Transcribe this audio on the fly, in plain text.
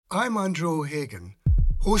I'm Andrew O'Hagan,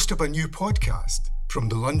 host of a new podcast from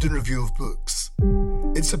the London Review of Books.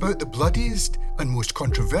 It's about the bloodiest and most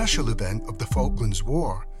controversial event of the Falklands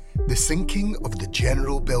War, the sinking of the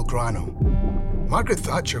General Belgrano. Margaret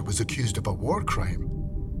Thatcher was accused of a war crime.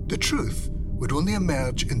 The truth would only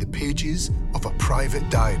emerge in the pages of a private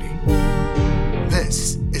diary.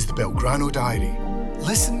 This is the Belgrano Diary.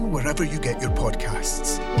 Listen wherever you get your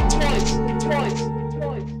podcasts. Twice.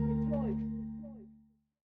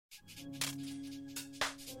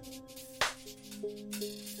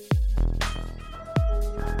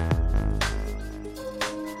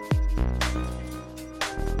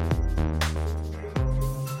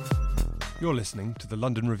 You're listening to the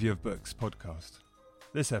London Review of Books podcast.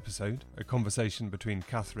 This episode, a conversation between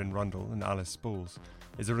Catherine Rundell and Alice Spools,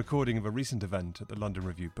 is a recording of a recent event at the London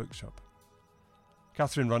Review Bookshop.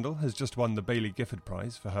 Catherine Rundell has just won the Baillie Gifford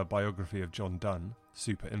Prize for her biography of John Donne,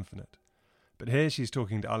 Super Infinite. But here she's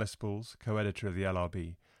talking to Alice Spools, co-editor of the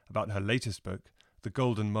LRB, about her latest book, The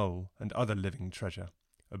Golden Mole and Other Living Treasure,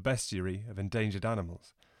 a bestiary of endangered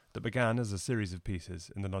animals that began as a series of pieces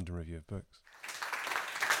in the London Review of Books.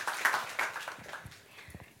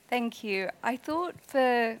 Thank you. I thought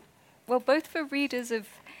both for readers of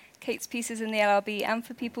Kate's pieces in the LRB and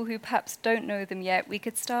for people who perhaps don't know them yet, we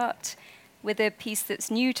could start with a piece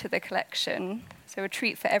that's new to the collection, so a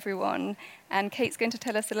treat for everyone. And Kate's going to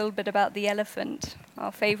tell us a little bit about the elephant,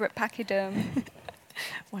 our favourite pachyderm.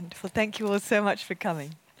 Wonderful. Thank you all so much for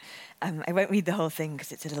coming. I won't read the whole thing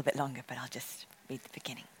because it's a little bit longer, but I'll just read the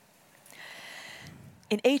beginning.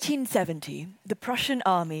 In 1870, the Prussian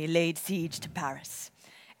army laid siege to Paris.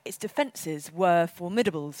 Its defences were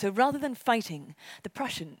formidable, so rather than fighting, the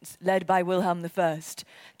Prussians, led by Wilhelm I,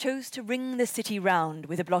 chose to ring the city round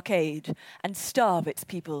with a blockade and starve its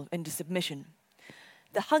people into submission.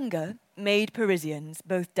 The hunger made Parisians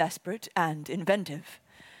both desperate and inventive.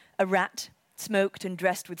 A rat, smoked and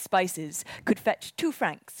dressed with spices, could fetch 2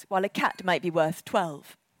 francs, while a cat might be worth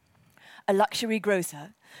 12. A luxury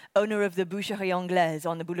grocer, owner of the Boucherie Anglaise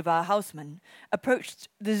on the Boulevard Haussmann, approached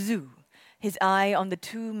the zoo, his eye on the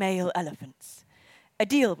 2 male elephants. A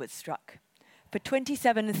deal was struck. For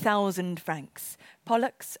 27,000 francs,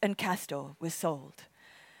 Pollux and Castor were sold.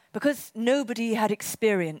 Because nobody had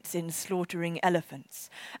experience in slaughtering elephants,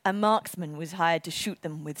 a marksman was hired to shoot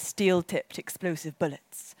them with steel-tipped explosive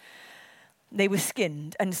bullets. They were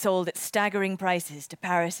skinned and sold at staggering prices to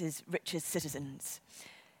Paris's richest citizens.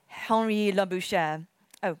 Henri Labouchere,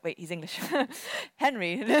 oh, wait, he's English.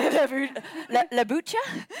 Henry Labouchere,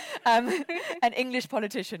 an English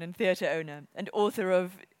politician and theatre owner and author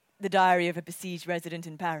of The Diary of a Besieged Resident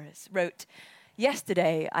in Paris, wrote,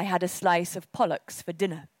 "Yesterday I had a slice of Pollux for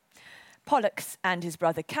dinner. Pollux and his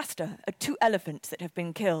brother Castor are 2 elephants that have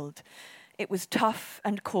been killed. It was tough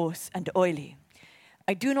and coarse and oily.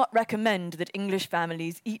 I do not recommend that English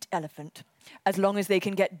families eat elephant, as long as they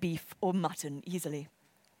can get beef or mutton easily."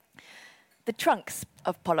 The trunks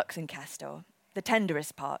of Pollux and Castor, the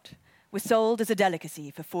tenderest part, were sold as a delicacy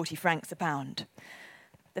for 40 francs a pound.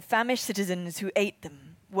 The famished citizens who ate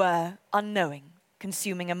them were, unknowing,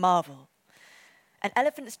 consuming a marvel. An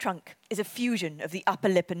elephant's trunk is a fusion of the upper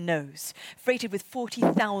lip and nose, freighted with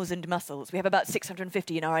 40,000 muscles. We have about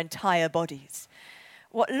 650 in our entire bodies.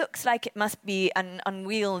 What looks like it must be an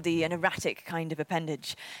unwieldy and erratic kind of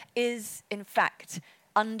appendage is, in fact,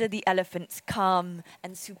 under the elephant's calm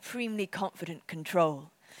and supremely confident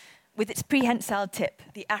control. With its prehensile tip,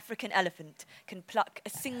 the African elephant can pluck a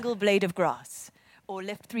single blade of grass, or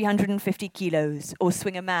lift 350 kilos, or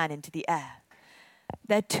swing a man into the air.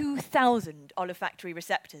 Their 2,000 olfactory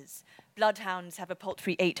receptors, bloodhounds have a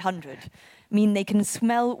paltry 800, mean they can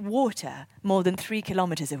smell water more than 3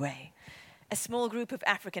 kilometers away. A small group of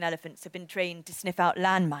African elephants have been trained to sniff out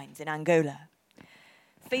landmines in Angola.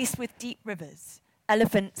 Faced with deep rivers,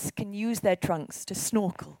 elephants can use their trunks to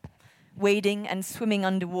snorkel, wading and swimming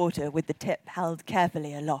underwater with the tip held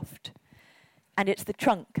carefully aloft. And it's the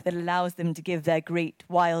trunk that allows them to give their great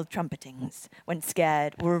wild trumpetings when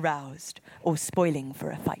scared or aroused or spoiling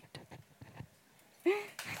for a fight.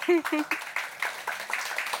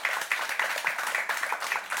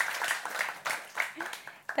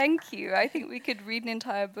 Thank you. I think we could read an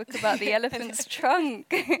entire book about the elephant's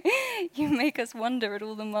trunk. You make us wonder at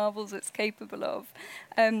all the marvels it's capable of.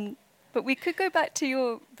 But we could go back to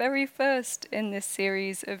your very first in this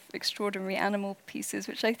series of extraordinary animal pieces,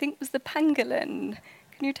 which I think was the pangolin.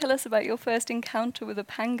 Can you tell us about your first encounter with a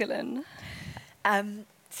pangolin?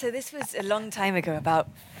 So this was a long time ago, about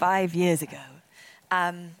 5 years ago.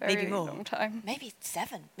 Maybe more. Long time. Maybe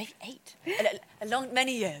 7, maybe 8.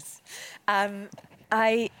 Many years.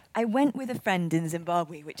 I went with a friend in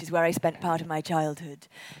Zimbabwe, which is where I spent part of my childhood,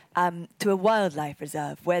 to a wildlife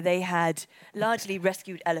reserve where they had largely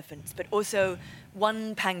rescued elephants, but also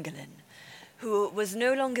one pangolin who was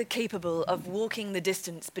no longer capable of walking the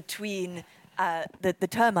distance between the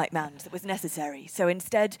termite mounds that was necessary. So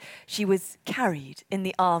instead, she was carried in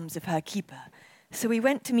the arms of her keeper. So we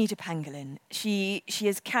went to meet a pangolin. She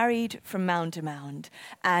is carried from mound to mound,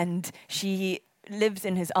 and she lives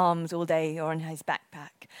in his arms all day or in his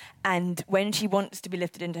backpack. And when she wants to be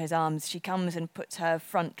lifted into his arms, she comes and puts her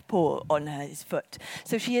front paw on his foot.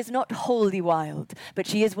 So she is not wholly wild, but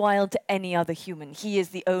she is wild to any other human. He is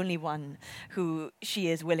the only one who she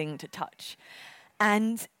is willing to touch.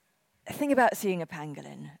 And the thing about seeing a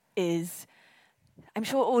pangolin is, I'm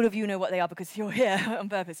sure all of you know what they are because you're here on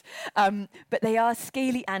purpose, but they are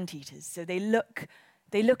scaly anteaters, so they look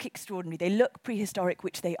extraordinary. They look prehistoric,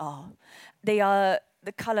 which they are. They are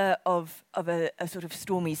the colour of a sort of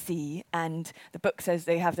stormy sea, and the book says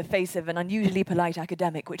they have the face of an unusually polite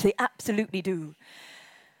academic, which they absolutely do.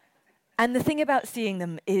 And the thing about seeing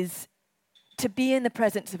them is to be in the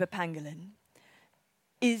presence of a pangolin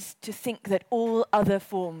is to think that all other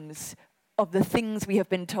forms of the things we have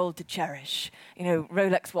been told to cherish,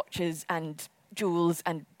 Rolex watches and jewels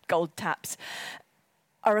and gold taps,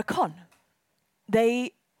 are a con.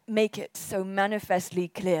 They make it so manifestly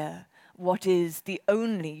clear what is the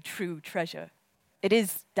only true treasure. It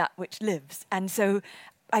is that which lives. And so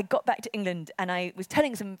I got back to England and I was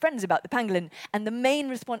telling some friends about the pangolin, and the main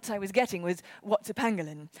response I was getting was, what's a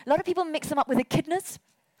pangolin? A lot of people mix them up with echidnas.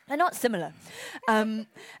 They're not similar.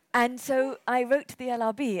 And so I wrote to the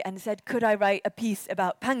LRB and said, could I write a piece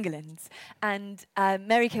about pangolins? And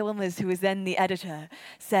Mary Kay Wilmers, who was then the editor,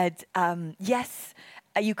 said, yes,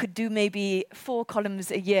 you could do maybe 4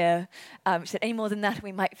 columns a year. She said, any more than that,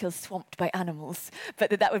 we might feel swamped by animals, but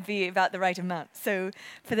that would be about the right amount. So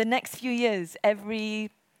for the next few years,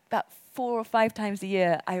 about 4 or 5 times a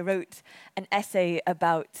year, I wrote an essay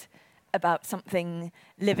about something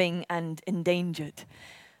living and endangered.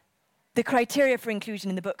 The criteria for inclusion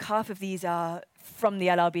in the book, half of these are from the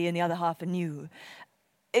LRB and the other half are new.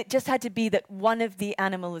 It just had to be that one of the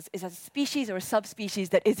animals is a species or a subspecies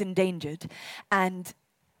that is endangered. And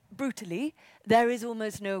brutally, there is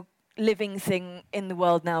almost no living thing in the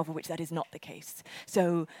world now for which that is not the case.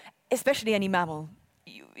 So, especially any mammal,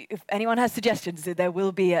 if anyone has suggestions, there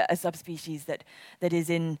will be a subspecies that is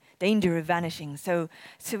in danger of vanishing. So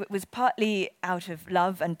it was partly out of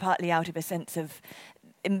love and partly out of a sense of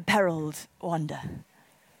imperiled wonder.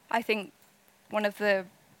 I think one of the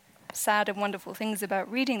sad and wonderful things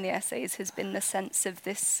about reading the essays has been the sense of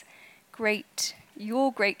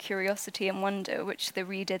your great curiosity and wonder, which the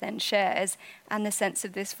reader then shares, and the sense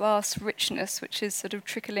of this vast richness, which is sort of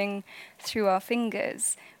trickling through our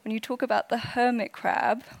fingers. When you talk about the hermit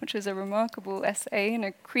crab, which is a remarkable essay and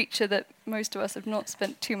a creature that most of us have not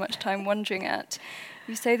spent too much time wondering at,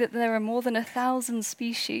 you say that there are more than 1,000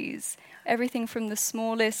 species, everything from the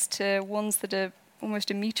smallest to ones that are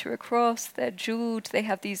almost a meter across. They're jeweled, they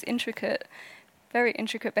have these very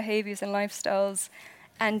intricate behaviors and lifestyles,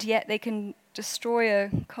 and yet they can destroy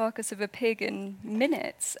a carcass of a pig in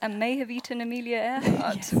minutes and may have eaten Amelia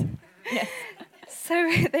Earhart. Yes. Yes.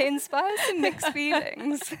 So they inspire some mixed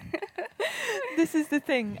feelings. This is the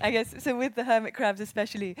thing, I guess. So with the hermit crabs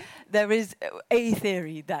especially, there is a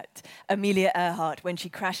theory that Amelia Earhart, when she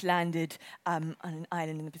crash-landed on an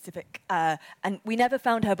island in the Pacific, and we never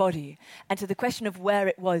found her body. And so the question of where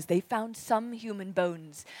it was, they found some human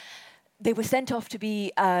bones. They were sent off to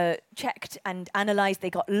be checked and analysed.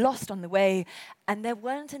 They got lost on the way, and there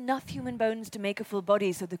weren't enough human bones to make a full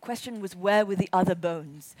body. So the question was, where were the other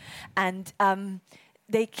bones? And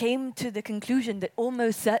they came to the conclusion that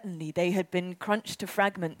almost certainly they had been crunched to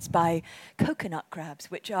fragments by coconut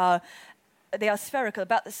crabs, which are spherical,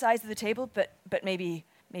 about the size of the table, but maybe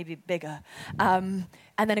bigger. And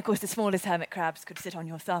then, of course, the smallest hermit crabs could sit on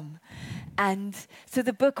your thumb. And so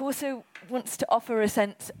the book also wants to offer a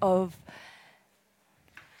sense of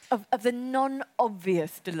the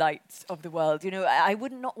non-obvious delights of the world. I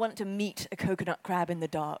would not want to meet a coconut crab in the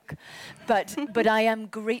dark, but I am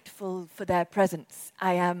grateful for their presence.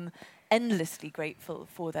 I am endlessly grateful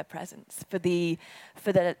for their presence, for the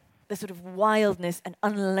sort of wildness and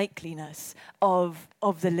unlikeliness of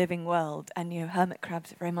the living world. And hermit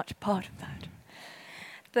crabs are very much a part of that.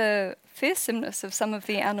 The fearsomeness of some of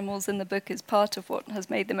the animals in the book is part of what has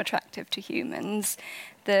made them attractive to humans.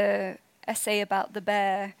 The essay about the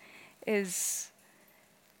bear is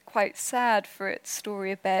quite sad for its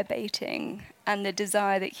story of bear baiting and the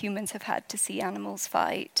desire that humans have had to see animals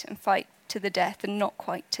fight and fight to the death and not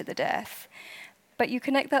quite to the death. But you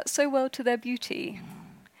connect that so well to their beauty.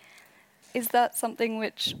 is that something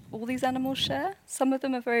which all these animals share? Some of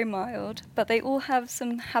them are very mild, but they all have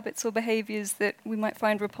some habits or behaviours that we might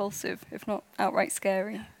find repulsive, if not outright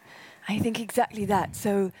scary. I think exactly that.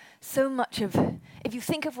 So much of, if you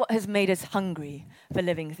think of what has made us hungry for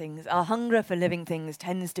living things, our hunger for living things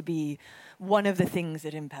tends to be one of the things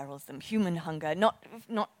that imperils them. Human hunger, not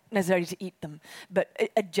necessarily to eat them, but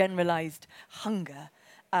a generalized hunger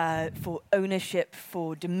for ownership,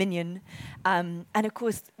 for dominion. And of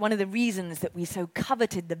course, one of the reasons that we so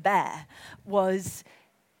coveted the bear was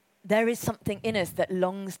there is something in us that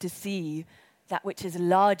longs to see that which is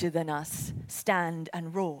larger than us stand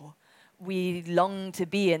and roar. We long to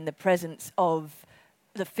be in the presence of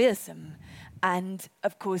the fearsome, and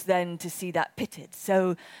of course then to see that pitted.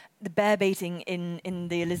 So the bear baiting in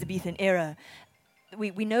the Elizabethan era,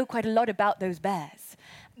 we know quite a lot about those bears.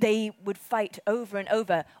 They would fight over and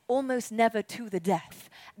over, almost never to the death.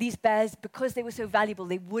 These bears, because they were so valuable,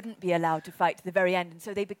 they wouldn't be allowed to fight to the very end, and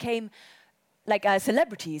so they became like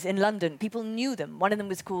celebrities in London. People knew them. One of them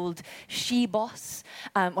was called She-Boss.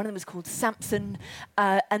 One of them was called Samson.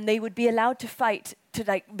 And they would be allowed to fight to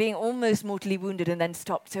like being almost mortally wounded and then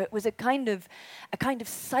stopped. So it was a kind of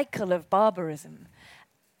cycle of barbarism.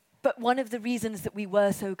 But one of the reasons that we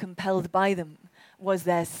were so compelled by them was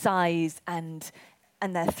their size and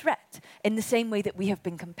their threat, in the same way that we have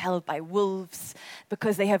been compelled by wolves,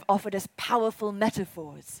 because they have offered us powerful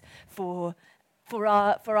metaphors for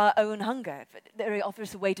our own hunger. They offer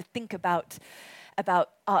us a way to think about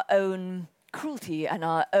our own cruelty and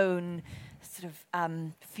our own sort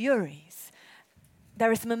of furies.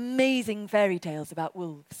 There are some amazing fairy tales about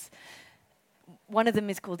wolves. One of them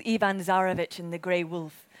is called Ivan Tsarevich and the Grey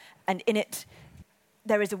Wolf, and in it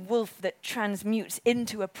there is a wolf that transmutes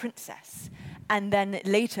into a princess, and then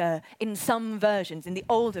later, in some versions, in the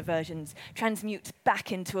older versions, transmutes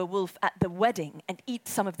back into a wolf at the wedding and eats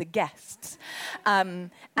some of the guests. And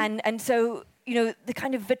so, you know, the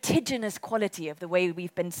kind of vertiginous quality of the way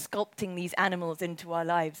we've been sculpting these animals into our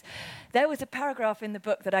lives. There was a paragraph in the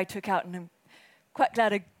book that I took out, and I'm quite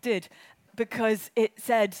glad I did, because it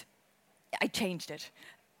said, I changed it.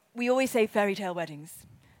 We always say fairy tale weddings.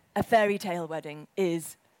 A fairy tale wedding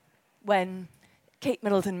is when Kate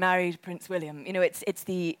Middleton married Prince William. You know, it's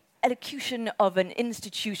the elocution of an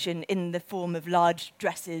institution in the form of large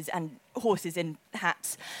dresses and horses in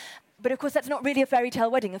hats. But of course, that's not really a fairy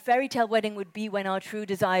tale wedding. A fairy tale wedding would be when our true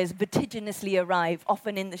desires vertiginously arrive,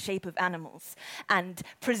 often in the shape of animals, and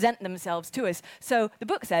present themselves to us. So the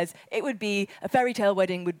book says it would be, a fairy tale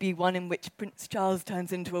wedding would be one in which Prince Charles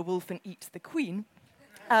turns into a wolf and eats the Queen.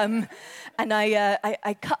 And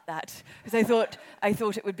I cut that because I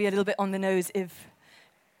thought it would be a little bit on the nose if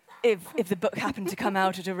the book happened to come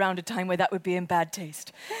out at around a time where that would be in bad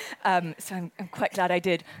taste. So I'm quite glad I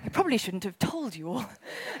did. I probably shouldn't have told you all.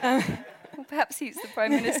 Well, perhaps he's the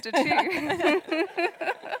Prime Minister too.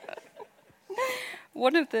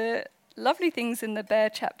 One of the lovely things in the bear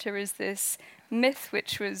chapter is this myth,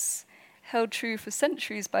 which was held true for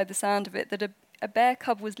centuries by the sound of it, that a bear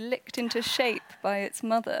cub was licked into shape by its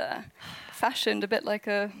mother, fashioned a bit like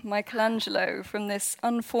a Michelangelo from this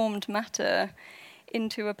unformed matter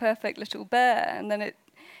into a perfect little bear. And then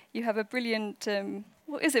you have a brilliant,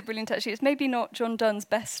 what is it brilliant actually? It's maybe not John Donne's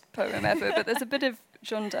best poem ever, but there's a bit of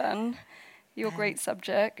John Donne, your great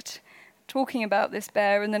subject, talking about this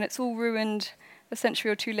bear, and then it's all ruined a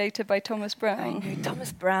century or two later by Thomas Browne.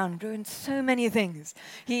 Thomas Browne ruined so many things.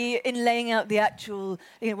 He, in laying out the actual,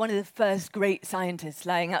 one of the first great scientists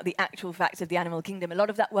laying out the actual facts of the animal kingdom, a lot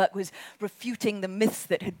of that work was refuting the myths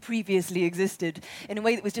that had previously existed in a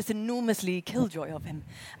way that was just enormously killjoy of him.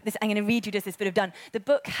 I'm going to read you just this bit of Donne. The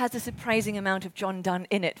book has a surprising amount of John Donne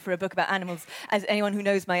in it for a book about animals. As anyone who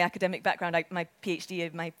knows my academic background, my PhD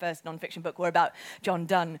of my first non-fiction book were about John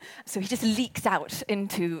Donne. So he just leaks out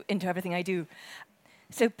into everything I do.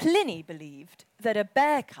 So Pliny believed that a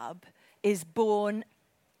bear cub is born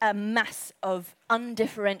a mass of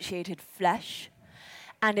undifferentiated flesh,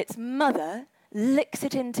 and its mother licks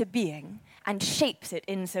it into being and shapes it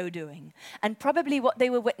in so doing. And probably what they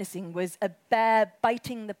were witnessing was a bear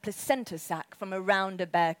biting the placenta sac from around a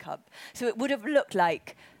bear cub. So it would have looked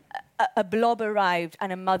like a blob arrived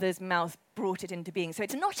and a mother's mouth brought it into being. So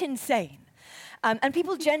it's not insane. And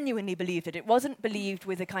people genuinely believed it. It wasn't believed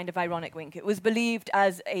with a kind of ironic wink. It was believed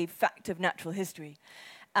as a fact of natural history.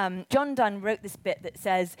 John Donne wrote this bit that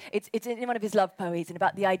says, it's in one of his love poems, and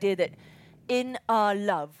about the idea that in our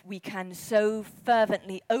love we can so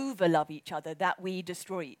fervently overlove each other that we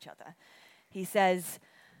destroy each other. He says,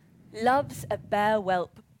 "Love's a bear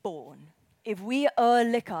whelp born. If we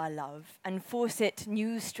o'erlick our love and force it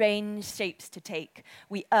new strange shapes to take,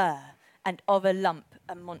 we err, and of a lump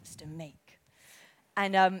a monster make."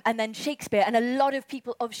 And then Shakespeare, and a lot of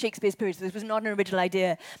people of Shakespeare's period, so this was not an original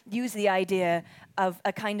idea, used the idea of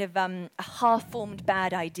a kind of a half-formed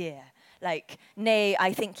bad idea. Like, nay,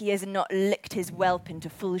 I think he has not licked his whelp into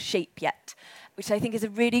full shape yet, which I think is a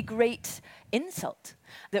really great insult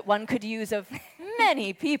that one could use of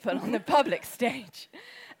many people on the public stage.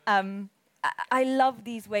 I love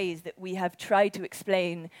these ways that we have tried to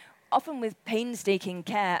explain, often with painstaking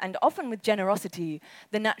care and often with generosity,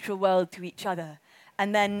 the natural world to each other.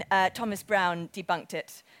 And then Thomas Browne debunked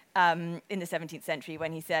it in the 17th century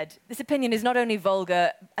when he said, this opinion is not only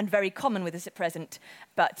vulgar and very common with us at present,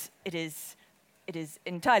 but it is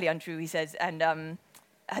entirely untrue, he says, and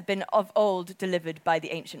had been of old delivered by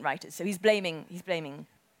the ancient writers. So he's blaming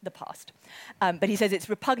the past. But he says it's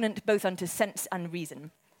repugnant both unto sense and reason.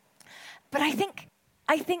 But I think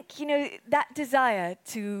that desire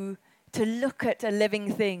to look at a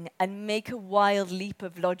living thing and make a wild leap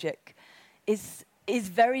of logic is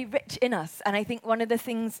very rich in us. And I think one of the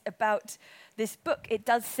things about this book, it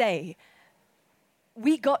does say,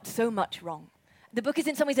 we got so much wrong. The book is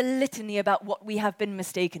in some ways a litany about what we have been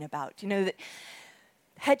mistaken about. That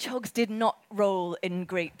hedgehogs did not roll in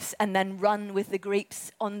grapes and then run with the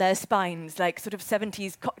grapes on their spines like sort of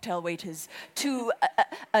 70s cocktail waiters to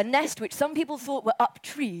a nest which some people thought were up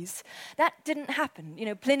trees. That didn't happen.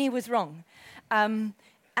 Pliny was wrong. And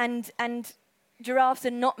giraffes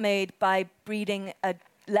are not made by breeding a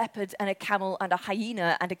leopard and a camel and a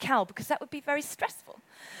hyena and a cow, because that would be very stressful.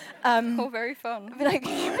 Or very fun.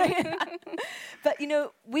 But,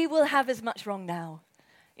 we will have as much wrong now.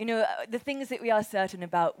 The things that we are certain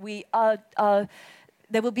about,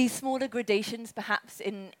 there will be smaller gradations perhaps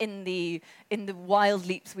in the wild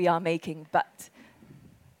leaps we are making, but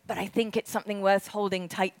I think it's something worth holding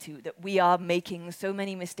tight to, that we are making so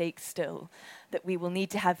many mistakes still, that we will need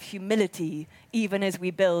to have humility even as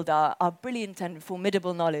we build our brilliant and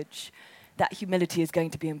formidable knowledge. That humility is going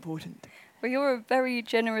to be important. Well, you're a very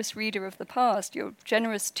generous reader of the past. You're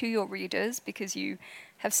generous to your readers because you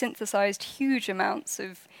have synthesized huge amounts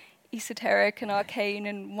of esoteric and arcane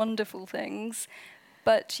and wonderful things.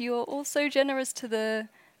 But you're also generous to the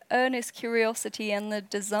earnest curiosity and the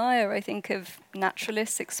desire, I think, of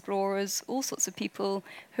naturalists, explorers, all sorts of people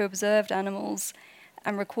who observed animals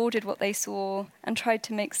and recorded what they saw and tried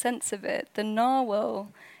to make sense of it. The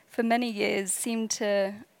narwhal, for many years,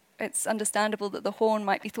 it's understandable that the horn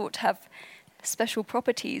might be thought to have special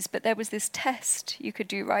properties, but there was this test you could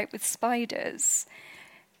do, right, with spiders.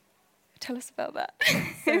 Tell us about that.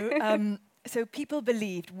 So people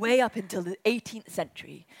believed, way up until the 18th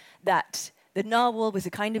century, that the narwhal was a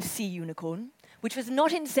kind of sea unicorn, which was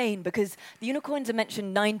not insane because the unicorns are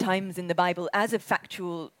mentioned 9 times in the Bible as a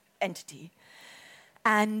factual entity.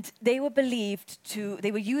 And they were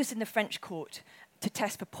used in the French court to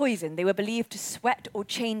test for poison. They were believed to sweat or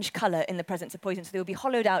change colour in the presence of poison, so they would be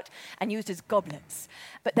hollowed out and used as goblets.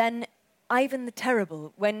 But then Ivan the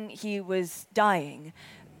Terrible, when he was dying,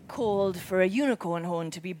 called for a unicorn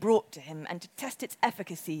horn to be brought to him, and to test its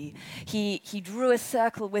efficacy, he drew a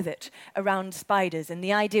circle with it around spiders, and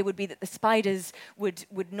the idea would be that the spiders would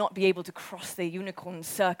not be able to cross the unicorn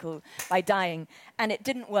circle by dying, and it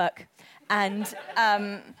didn't work. And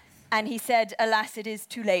he said, "Alas, it is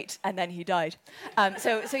too late," and then he died.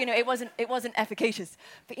 So it wasn't efficacious.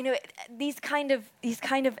 But these kind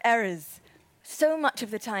of errors. So much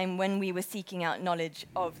of the time when we were seeking out knowledge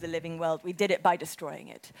of the living world, we did it by destroying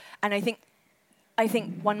it. And I think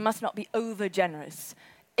one must not be over generous.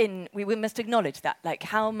 We must acknowledge that, like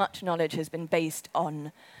how much knowledge has been based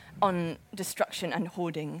on destruction and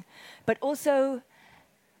hoarding, but also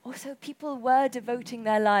people were devoting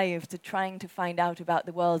their lives to trying to find out about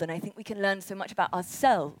the world. And I think we can learn so much about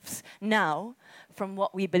ourselves now from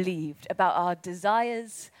what we believed, about our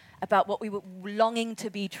desires, about what we were longing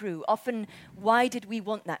to be true. Often, why did we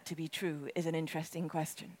want that to be true is an interesting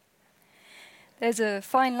question. There's a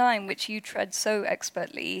fine line which you tread so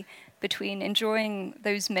expertly between enjoying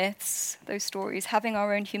those myths, those stories, having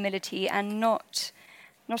our own humility, and not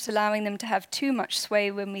allowing them to have too much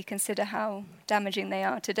sway when we consider how damaging they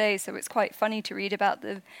are today. So it's quite funny to read about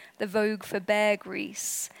the vogue for bear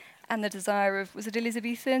grease and the desire of, was it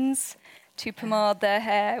Elizabethans, to pomade their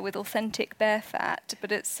hair with authentic bear fat.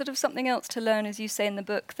 But it's sort of something else to learn, as you say in the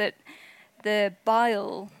book, that the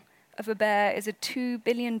bile of a bear is a $2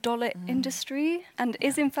 billion industry and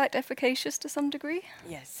is in fact efficacious to some degree.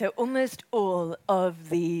 Yes, so almost all of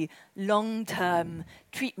the long-term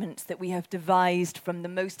treatments that we have devised from the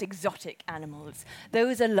most exotic animals,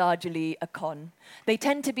 those are largely a con. They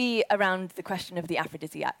tend to be around the question of the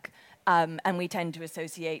aphrodisiac, and we tend to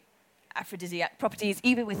associate aphrodisiac properties,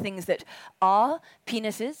 even with things that are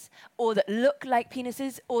penises, or that look like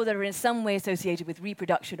penises, or that are in some way associated with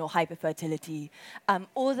reproduction or hyperfertility,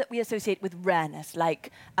 or that we associate with rareness,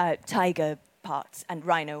 like tiger parts and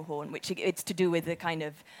rhino horn, which it's to do with the kind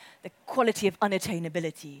of the quality of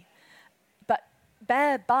unattainability. But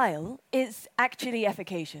bear bile is actually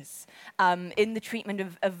efficacious in the treatment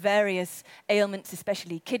of various ailments,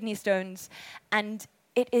 especially kidney stones, and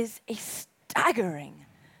it is a staggering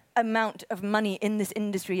amount of money in this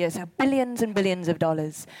industry, so billions and billions of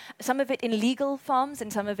dollars. Some of it in legal farms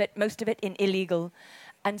and most of it in illegal.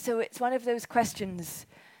 And so it's one of those questions,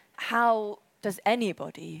 how does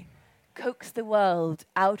anybody coax the world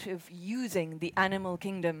out of using the animal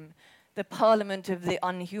kingdom, the parliament of the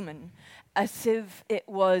unhuman, as if it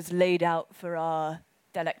was laid out for our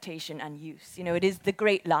delectation and use? It is the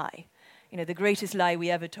great lie. The greatest lie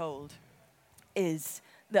we ever told is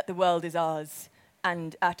that the world is ours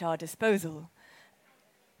and at our disposal.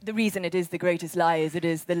 The reason it is the greatest lie is it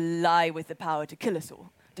is the lie with the power to kill us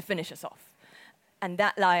all, to finish us off. And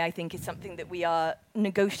that lie, I think, is something that we are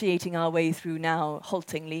negotiating our way through now,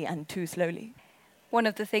 haltingly and too slowly. One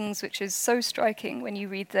of the things which is so striking when you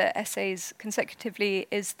read the essays consecutively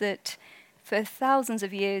is that for thousands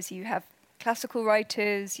of years you have classical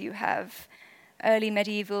writers, you have early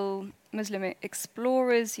medieval Muslim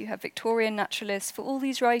explorers, you have Victorian naturalists. For all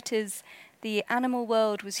these writers, the animal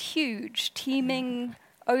world was huge, teeming,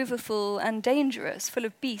 overfull and dangerous, full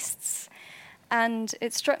of beasts. And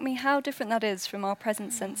it struck me how different that is from our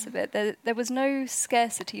present sense of it. There was no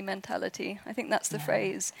scarcity mentality. I think that's the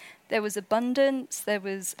phrase. There was abundance, there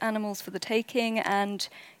was animals for the taking, and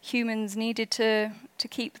humans needed to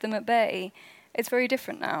keep them at bay. It's very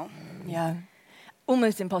different now. Yeah.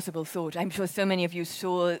 Almost impossible thought. I'm sure so many of you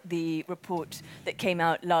saw the report that came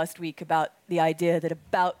out last week about the idea that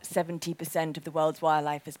about 70% of the world's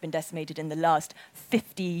wildlife has been decimated in the last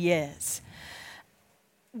 50 years.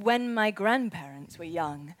 When my grandparents were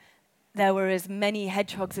young, there were as many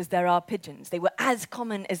hedgehogs as there are pigeons. They were as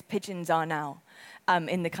common as pigeons are now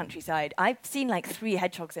in the countryside. I've seen like 3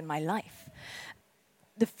 hedgehogs in my life.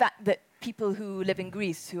 The fact that people who live in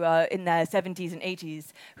Greece, who are in their 70s and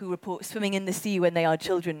 80s, who report swimming in the sea when they are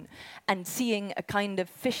children and seeing a kind of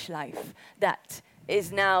fish life that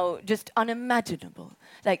is now just unimaginable.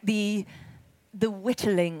 Like the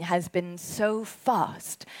whittling has been so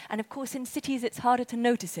fast. And of course, in cities, it's harder to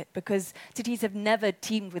notice it because cities have never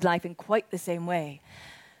teemed with life in quite the same way.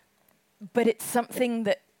 But it's something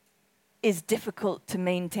that is difficult to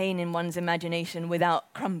maintain in one's imagination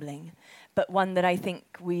without crumbling, but one that I think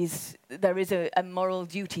there is a moral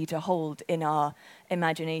duty to hold in our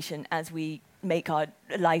imagination as we make our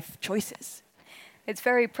life choices. It's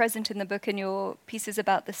very present in the book in your pieces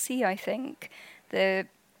about the sea, I think. The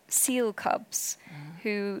seal cubs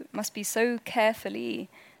who must be so carefully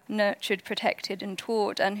nurtured, protected and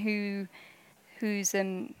taught, and whose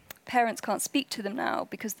parents can't speak to them now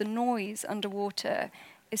because the noise underwater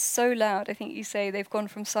is so loud. I think you say they've gone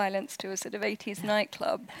from silence to a sort of 80s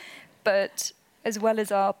nightclub. But as well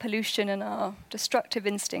as our pollution and our destructive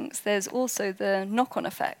instincts, there's also the knock-on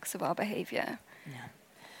effects of our behaviour. Yeah.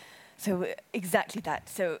 So exactly that.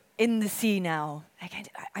 So in the sea now,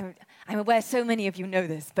 I'm aware so many of you know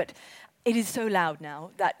this, but it is so loud now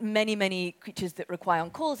that many, many creatures that require on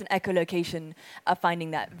calls and echolocation are finding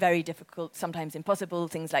that very difficult, sometimes impossible,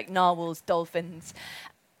 things like narwhals, dolphins.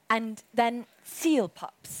 And then seal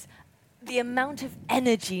pups. The amount of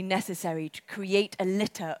energy necessary to create a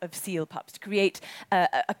litter of seal pups, to create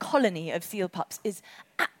a colony of seal pups is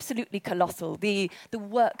absolutely colossal. The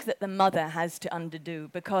work that the mother has to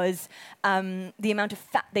underdo, because the amount of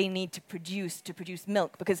fat they need to produce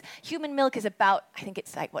milk, because human milk is about, I think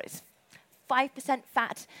it's like, it's 5%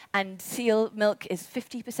 fat, and seal milk is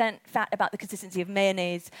 50% fat, about the consistency of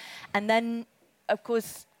mayonnaise. And then, of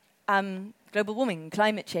course, global warming,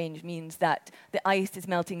 climate change means that the ice is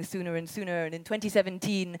melting sooner and sooner. And in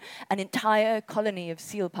 2017, an entire colony of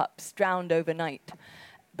seal pups drowned overnight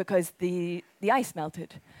because the ice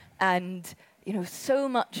melted. And, so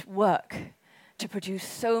much work to produce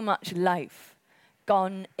so much life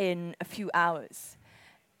gone in a few hours.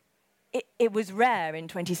 It was rare in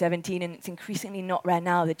 2017, and it's increasingly not rare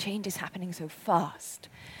now. The change is happening so fast.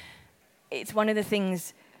 It's one of the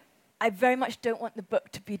things. I very much don't want the book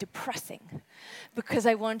to be depressing, because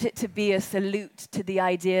I want it to be a salute to the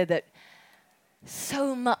idea that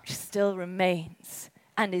so much still remains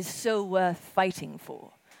and is so worth fighting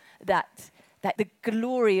for, that the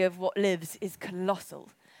glory of what lives is colossal,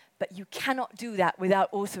 but you cannot do that without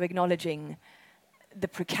also acknowledging the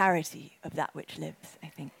precarity of that which lives, I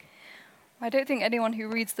think. I don't think anyone who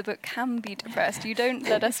reads the book can be depressed. You don't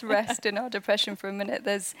let us rest in our depression for a minute.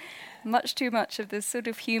 There's much too much of the sort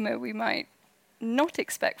of humour we might not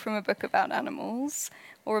expect from a book about animals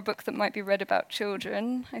or a book that might be read about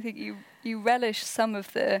children. I think you relish some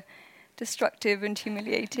of the destructive and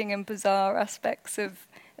humiliating and bizarre aspects of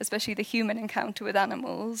especially the human encounter with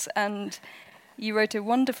animals. And you wrote a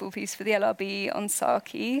wonderful piece for the LRB on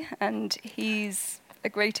Saki, and he's a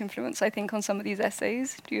great influence, I think, on some of these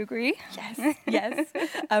essays. Do you agree? Yes, yes.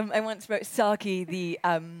 I once wrote Saki, the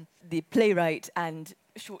playwright and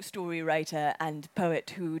short story writer and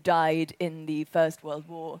poet who died in the First World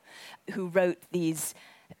War, who wrote these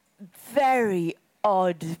very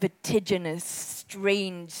odd, vertiginous,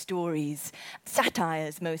 strange stories,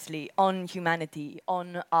 satires mostly, on humanity,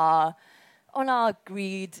 on our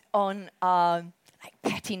greed, on our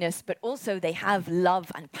pettiness, but also they have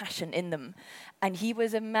love and passion in them. And he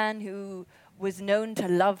was a man who was known to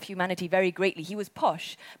love humanity very greatly. He was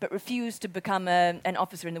posh, but refused to become an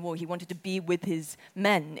officer in the war. He wanted to be with his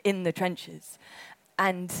men in the trenches.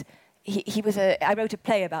 And I wrote a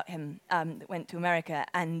play about him that went to America,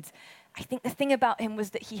 and I think the thing about him was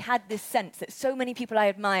that he had this sense that so many people I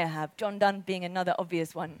admire have, John Donne being another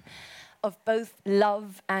obvious one, of both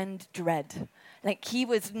love and dread. Like, he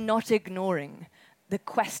was not ignoring the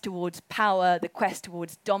quest towards power, the quest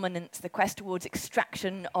towards dominance, the quest towards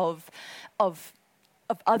extraction of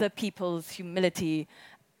other people's humility.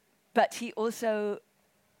 But he also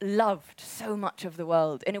loved so much of the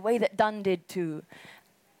world in a way that Donne did too.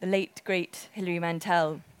 The late, great Hilary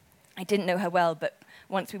Mantel, I didn't know her well, but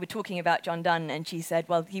once we were talking about John Donne, and she said,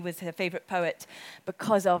 well, he was her favourite poet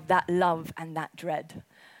because of that love and that dread.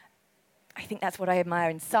 I think that's what I admire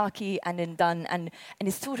in Saki and in Donne, and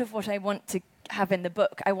it's sort of what I want to have in the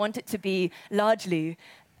book. I want it to be largely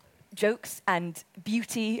jokes and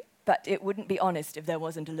beauty, but it wouldn't be honest if there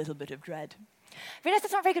wasn't a little bit of dread. I realize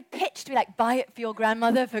that's not a very good pitch to be like, buy it for your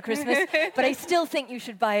grandmother for Christmas, but I still think you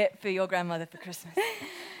should buy it for your grandmother for Christmas.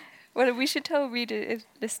 Well, we should tell readers,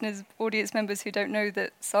 listeners, audience members who don't know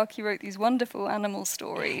that Saki wrote these wonderful animal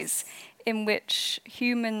stories in which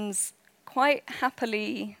humans quite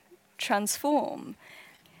happily transform.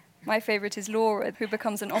 My favourite is Laura, who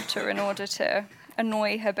becomes an otter in order to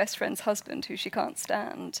annoy her best friend's husband, who she can't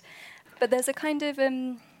stand. But there's a kind of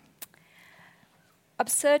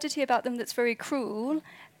absurdity about them that's very cruel,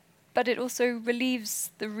 but it also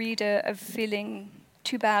relieves the reader of feeling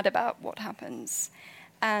too bad about what happens.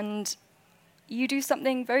 And you do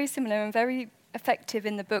something very similar and very effective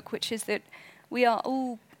in the book, which is that we are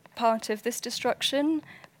all part of this destruction,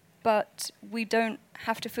 but we don't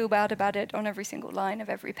have to feel bad about it on every single line of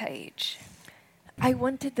every page. I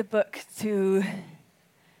wanted the book to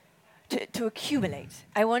accumulate.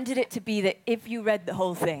 I wanted it to be that if you read the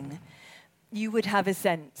whole thing, you would have a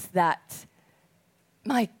sense that,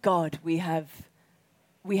 my God, we have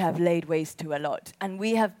laid waste to a lot, and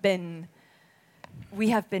we have been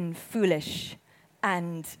foolish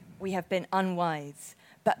and we have been unwise,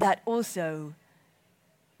 but that also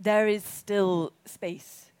there is still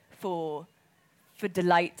space for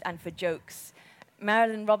delight and for jokes.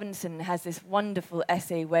 Marilyn Robinson has this wonderful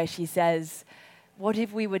essay where she says, what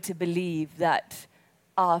if we were to believe that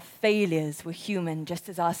our failures were human, just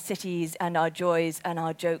as our cities and our joys and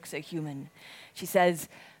our jokes are human? She says,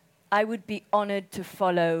 I would be honored to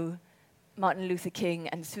follow Martin Luther King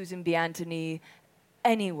and Susan B. Anthony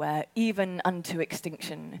anywhere, even unto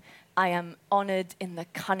extinction. I am honored in the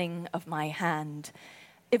cunning of my hand.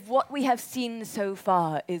 If what we have seen so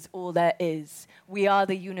far is all there is, we are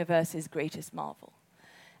the universe's greatest marvel.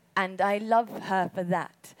 And I love her for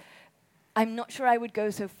that. I'm not sure I would go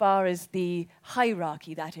so far as the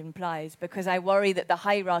hierarchy that implies, because I worry that the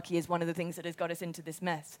hierarchy is one of the things that has got us into this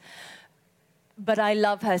mess. But I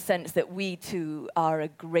love her sense that we too are a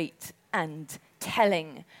great and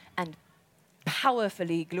telling and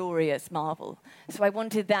powerfully glorious marvel. So I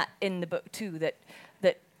wanted that in the book too, that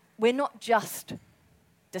we're not just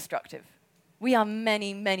destructive. We are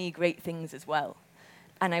many, many great things as well.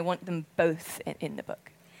 And I want them both in the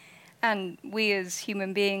book. And we as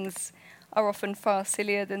human beings are often far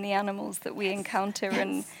sillier than the animals that we encounter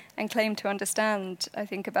and claim to understand. I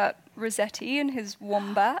think about Rossetti and his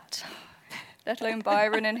wombat, let alone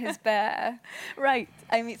Byron and his bear. Right.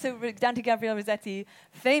 I mean, so Dante Gabriel Rossetti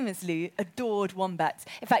famously adored wombats.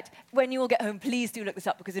 In fact, when you all get home, please do look this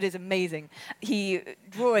up because it is amazing. He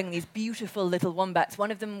drawing these beautiful little wombats.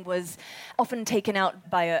 One of them was often taken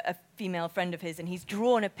out by a female friend of his, and he's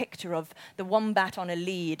drawn a picture of the wombat on a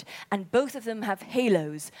lead, and both of them have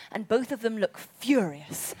halos, and both of them look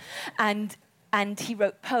furious. And he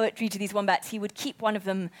wrote poetry to these wombats. He would keep one of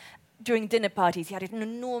them during dinner parties, he had an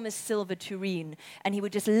enormous silver tureen, and he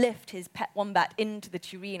would just lift his pet wombat into the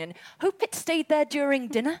tureen and hope it stayed there during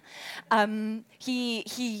dinner.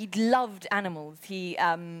 He loved animals. He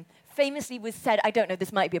famously was said, I don't know,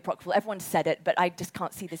 this might be apocryphal, everyone said it, but I just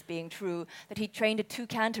can't see this being true, that he trained a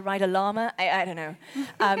toucan to ride a llama. I don't know.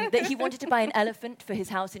 That he wanted to buy an elephant for his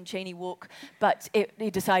house in Cheney Walk, but he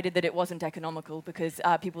decided that it wasn't economical because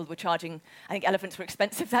people were charging, I think elephants were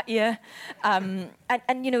expensive that year. And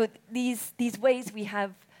you know, these ways we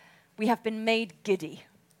have been made giddy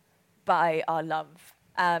by our love.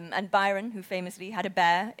 And Byron, who famously had a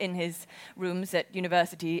bear in his rooms at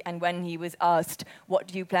university, and when he was asked, what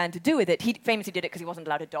do you plan to do with it, he famously did it because he wasn't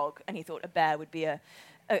allowed a dog, and he thought a bear would be a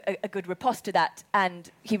good riposte to that.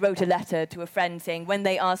 And he wrote a letter to a friend saying, when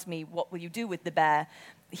they asked me, what will you do with the bear,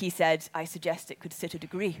 he said, I suggest it could sit a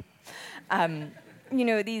degree. You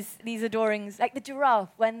know, these adorings, like the giraffe,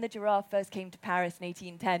 when the giraffe first came to Paris in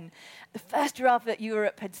 1810, the first giraffe that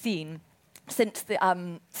Europe had seen, since the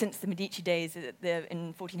Medici days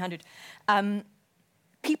in 1400,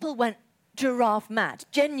 people went giraffe mad,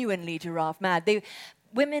 genuinely giraffe mad.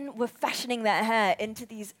 Women were fashioning their hair into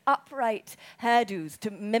these upright hairdos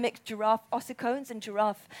to mimic giraffe ossicones and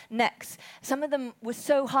giraffe necks. Some of them were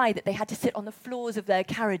so high that they had to sit on the floors of their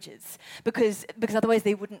carriages because otherwise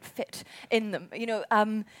they wouldn't fit in them. You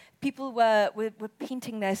know, people were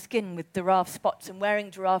painting their skin with giraffe spots and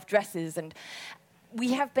wearing giraffe dresses, and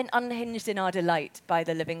we have been unhinged in our delight by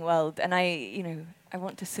the living world, and I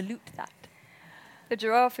want to salute that. The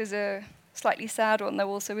giraffe is a slightly sad one, though,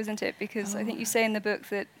 also, isn't it? Because I think you say in the book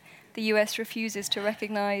that the US refuses to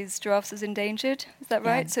recognize giraffes as endangered. Is that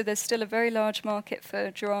right? Yeah. So there's still a very large market for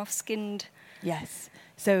giraffe-skinned. Yes.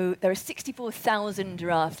 So there are 64,000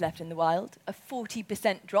 giraffes left in the wild, a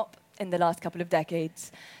 40% drop in the last couple of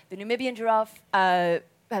decades. The Namibian giraffe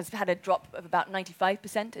has had a drop of about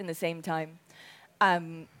 95% in the same time.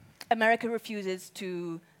 America refuses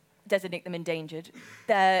to designate them endangered.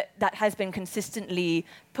 That has been consistently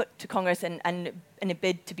put to Congress and in a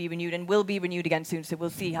bid to be renewed, and will be renewed again soon, so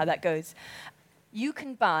we'll see how that goes. You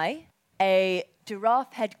can buy a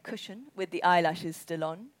giraffe head cushion with the eyelashes still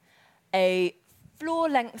on, a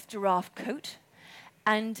floor-length giraffe coat,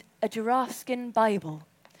 and a giraffe skin Bible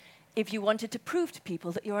if you wanted to prove to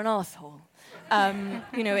people that you're an arsehole,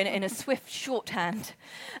 you know, in a swift shorthand.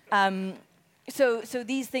 So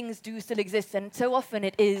these things do still exist, and so often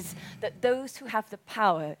it is that those who have the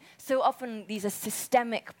power, so often these are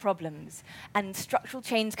systemic problems, and structural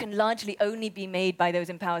change can largely only be made by those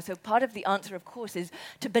in power. So part of the answer, of course, is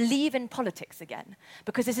to believe in politics again,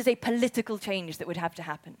 because this is a political change that would have to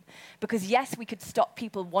happen. Because yes, we could stop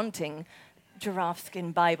people wanting giraffe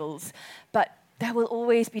skin Bibles, but there will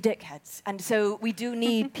always be dickheads. And so we do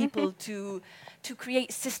need people to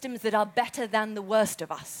create systems that are better than the worst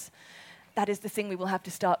of us. That is the thing we will have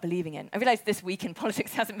to start believing in. I realize this week in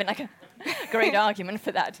politics hasn't been like a great argument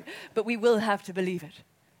for that, but we will have to believe it.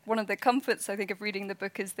 One of the comforts, I think, of reading the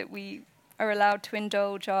book is that we are allowed to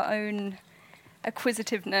indulge our own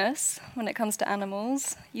acquisitiveness when it comes to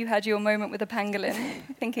animals. You had your moment with a pangolin,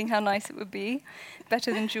 thinking how nice it would be,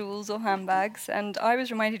 better than jewels or handbags, and I was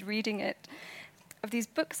reminded reading it of these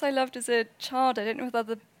books I loved as a child. I don't know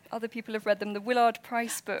if other people have read them, the Willard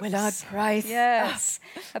Price books. Willard Price. Yes.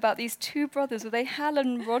 About these two brothers. Were they Hal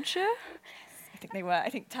and Roger? I think they were. I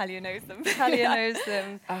think Talia knows them. Talia knows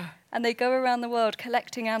them. And they go around the world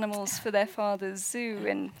collecting animals for their father's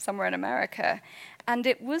zoo somewhere in America. And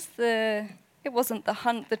it wasn't the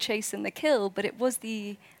hunt, the chase and the kill, but it was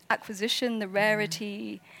the acquisition, the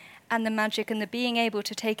rarity, and the magic, and the being able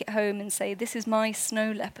to take it home and say, this is my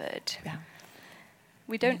snow leopard. Yeah.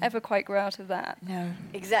 We don't ever quite grow out of that. No,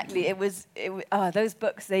 exactly. Those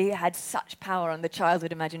books, they had such power on the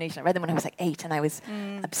childhood imagination. I read them when I was like 8, and I was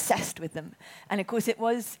obsessed with them. And of course, it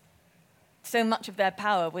was so much of their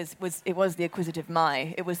power was the acquisitive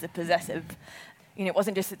my. It was the possessive. You know, it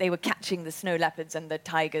wasn't just that they were catching the snow leopards and the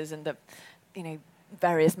tigers and the, you know,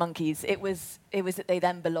 various monkeys. It was that they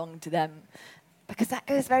then belonged to them, because that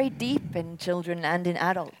goes very deep in children and in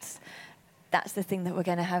adults. That's the thing that we're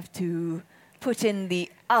going to have to put in the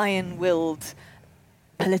iron-willed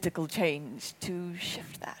political change to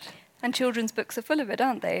shift that. And children's books are full of it,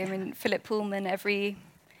 aren't they? I mean, Philip Pullman, every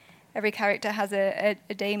character has a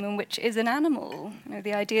daemon which is an animal. You know,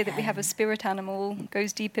 the idea that we have a spirit animal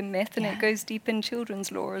goes deep in myth, and it goes deep in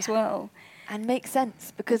children's lore as well. And makes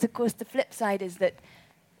sense, because, of course, the flip side is that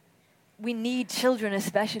we need children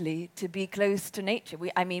especially to be close to nature.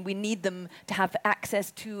 We need them to have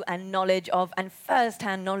access to and knowledge of, and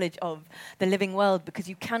first-hand knowledge of, the living world, because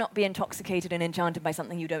you cannot be intoxicated and enchanted by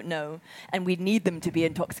something you don't know, and we need them to be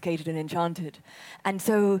intoxicated and enchanted. And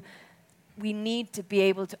so we need to be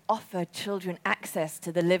able to offer children access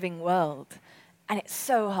to the living world. And it's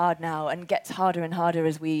so hard now and gets harder and harder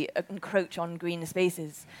as we encroach on green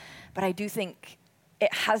spaces. But I do think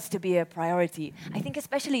it has to be a priority. I think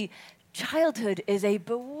especially childhood is a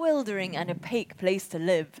bewildering and opaque place to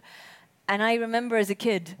live. And I remember as a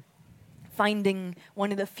kid finding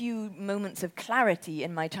one of the few moments of clarity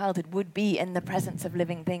in my childhood would be in the presence of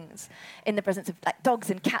living things, in the presence of like dogs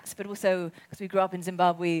and cats, but also, because we grew up in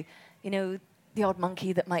Zimbabwe, you know, the odd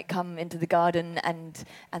monkey that might come into the garden and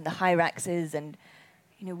the hyraxes. And,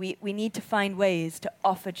 you know, we need to find ways to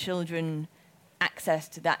offer children access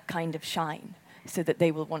to that kind of shine so that they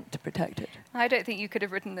will want to protect it. I don't think you could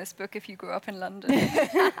have written this book if you grew up in London.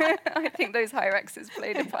 I think those hyraxes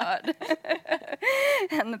played a part.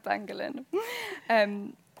 And the pangolin.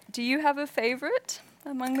 Do you have a favourite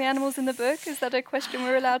among the animals in the book? Is that a question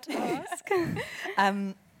we're allowed to ask?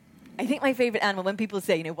 I think my favourite animal, when people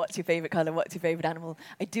say, you know, what's your favourite colour, what's your favourite animal,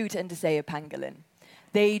 I do tend to say a pangolin.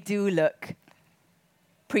 They do look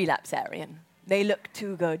prelapsarian. They look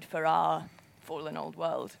too good for our fallen old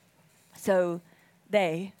world. So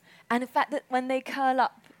they, and the fact that when they curl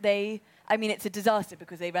up, it's a disaster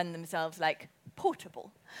because they run themselves like portable.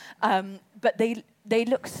 But they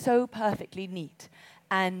look so perfectly neat.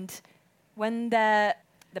 And when the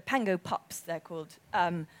pango pups, they're called,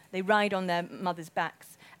 they ride on their mother's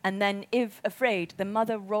backs. And then, if afraid, the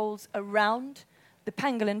mother rolls around the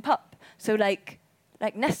pangolin pup. So like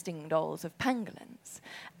nesting dolls of pangolins.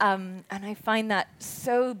 And I find that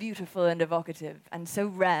so beautiful and evocative and so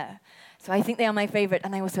rare. So I think they are my favourite,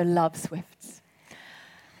 and I also love swifts.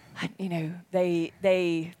 And, you know,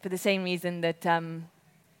 they for the same reason that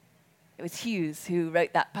it was Hughes who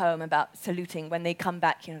wrote that poem about saluting when they come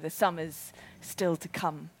back, you know, the summer's still to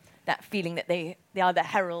come. That feeling that they are the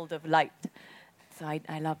herald of light. So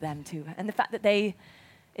I love them too. And the fact that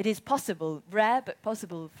it is possible, rare but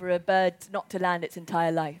possible, for a bird not to land its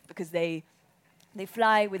entire life, because they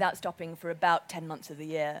fly without stopping for about 10 months of the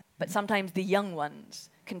year. But sometimes the young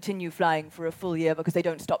ones continue flying for a full year because they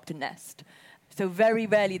don't stop to nest. So very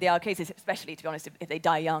rarely there are cases, especially, to be honest, if they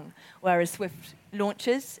die young, where a swift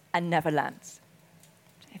launches and never lands,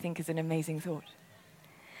 which I think is an amazing thought.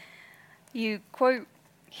 You quote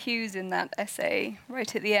Hughes in that essay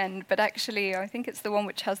right at the end, but actually I think it's the one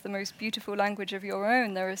which has the most beautiful language of your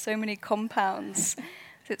own. There are so many compounds.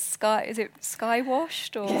 Is it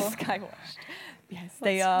sky-washed? Or Yes, sky-washed. Yes,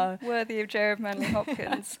 they are. Worthy of Jared Manley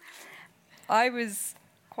Hopkins. I was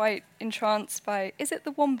quite entranced by, is it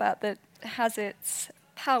the wombat that has its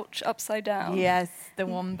pouch upside down? Yes, the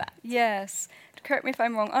wombat. Yes. Correct me if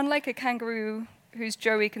I'm wrong. Unlike a kangaroo whose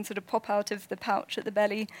joey can sort of pop out of the pouch at the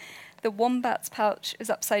belly, the wombat's pouch is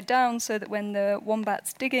upside down so that when the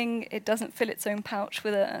wombat's digging, it doesn't fill its own pouch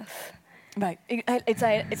with earth. Right. It's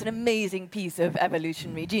an amazing piece of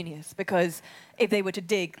evolutionary genius, because if they were to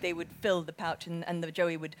dig, they would fill the pouch and the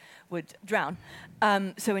joey would drown.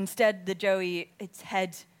 So instead, the joey, its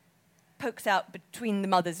head pokes out between the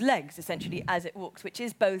mother's legs, essentially, as it walks, which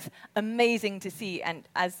is both amazing to see and,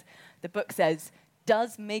 as the book says,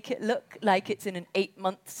 does make it look like it's in an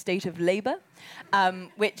 8-month state of labour,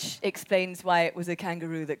 which explains why it was a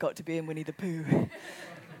kangaroo that got to be in Winnie the Pooh.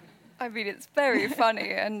 I mean, it's very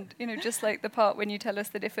funny, and you know, just like the part when you tell us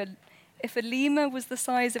that if a lemur was the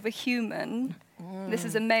size of a human, this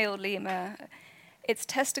is a male lemur, its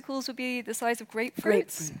testicles would be the size of grapefruits.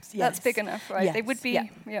 Grapefruits, yes. That's big enough, right? Yes, They would be,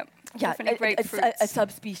 yeah, definitely grapefruits. a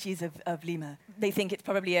subspecies of lemur. They think it's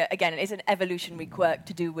probably, it's an evolutionary quirk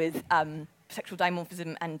to do with sexual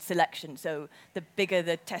dimorphism and selection. So the bigger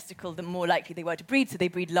the testicle, the more likely they were to breed, so they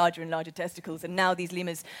breed larger and larger testicles. And now these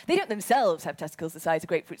lemurs, they don't themselves have testicles the size of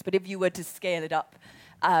grapefruits, but if you were to scale it up,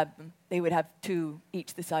 they would have 2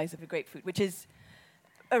 each the size of a grapefruit, which is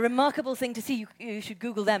a remarkable thing to see. You should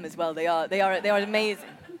Google them as well. They are amazing.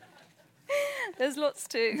 There's lots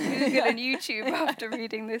to Google and YouTube after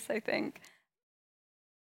reading this, I think.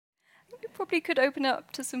 We probably could open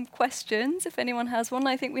up to some questions if anyone has one.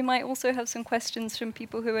 I think we might also have some questions from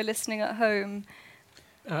people who are listening at home.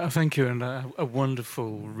 Thank you, and a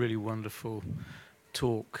wonderful, really wonderful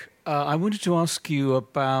talk. I wanted to ask you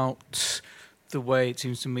about the way it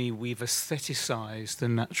seems to me we've aestheticized the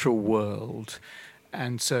natural world.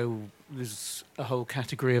 And so there's a whole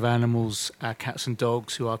category of animals, cats and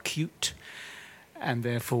dogs, who are cute, and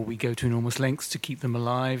therefore we go to enormous lengths to keep them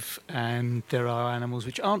alive. And there are animals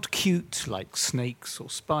which aren't cute, like snakes or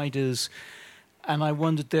spiders. And I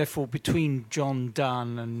wondered, therefore, between John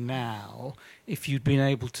Donne and now, if you'd been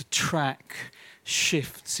able to track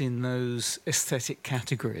shifts in those aesthetic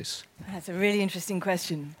categories. That's a really interesting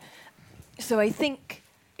question. So I think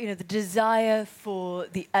the desire for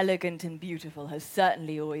the elegant and beautiful has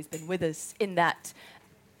certainly always been with us in that,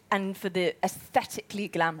 and for the aesthetically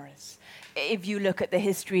glamorous. If you look at the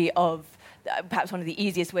history of, perhaps one of the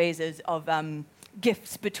easiest ways is of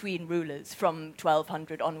gifts between rulers from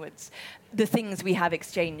 1200 onwards, the things we have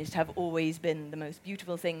exchanged have always been the most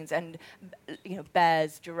beautiful things, and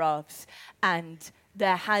bears, giraffes, and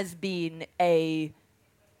there has been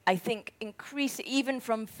I think, even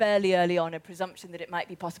from fairly early on, a presumption that it might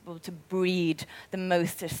be possible to breed the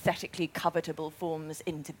most aesthetically covetable forms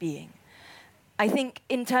into being. I think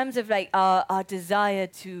in terms of our desire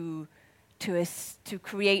to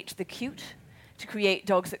create the cute, to create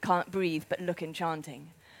dogs that can't breathe but look enchanting,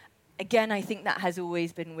 again, I think that has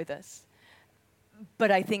always been with us.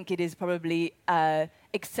 But I think it is probably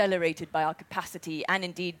accelerated by our capacity and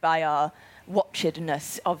indeed by our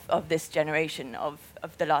watchedness of this generation, of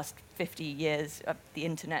the last 50 years of the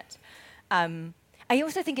internet. I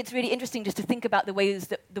also think it's really interesting just to think about the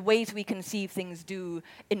ways we conceive things do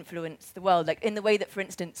influence the world. Like in the way that, for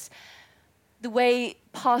instance, the way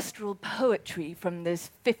pastoral poetry from the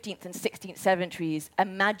 15th and 16th centuries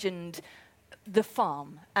imagined the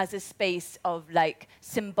farm as a space of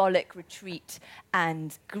symbolic retreat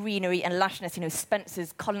and greenery and lushness.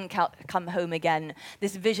 Spencer's Colin Come Home Again,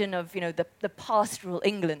 this vision of the pastoral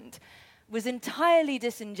England was entirely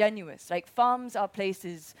disingenuous. Farms are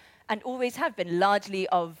places, and always have been, largely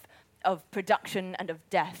of production and of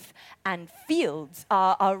death, and fields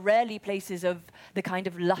are rarely places of the kind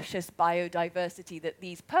of luscious biodiversity that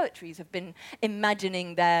these poetries have been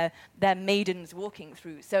imagining their maidens walking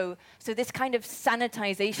through. So this kind of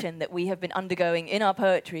sanitization that we have been undergoing in our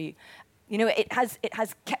poetry, it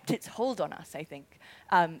has kept its hold on us, I think.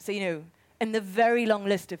 In the very long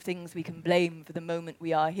list of things we can blame for the moment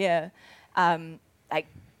we are here,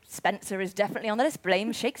 Spencer is definitely on the list.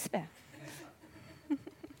 Blame Shakespeare.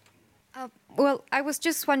 Well, I was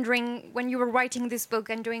just wondering, when you were writing this book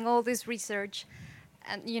and doing all this research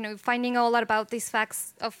and, finding all out about these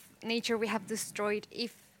facts of nature we have destroyed,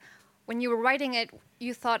 if when you were writing it,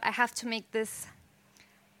 you thought, I have to make this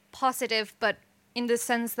positive, but in the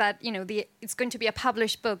sense that, it's going to be a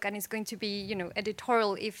published book and it's going to be,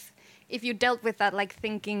 editorial, if you dealt with that,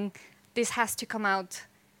 thinking this has to come out,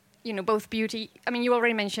 both beauty. I mean, you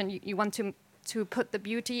already mentioned you want to put the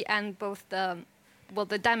beauty and both the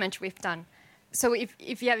damage we've done. So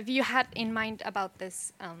if you had in mind about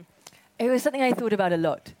this, it was something I thought about a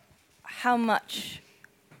lot. How much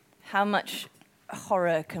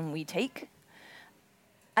horror can we take?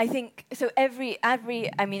 I think so. They're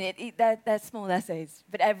small essays,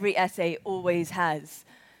 but every essay always has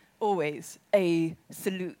a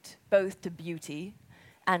salute both to beauty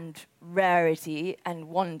and rarity and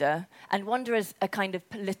wonder as a kind of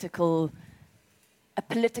political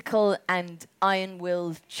and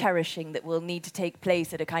iron-willed cherishing that will need to take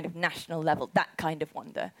place at a kind of national level, that kind of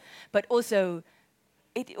wonder. But also,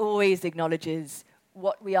 it always acknowledges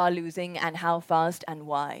what we are losing and how fast and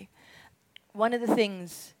why. One of the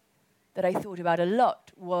things that I thought about a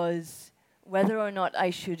lot was whether or not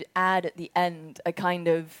I should add at the end a kind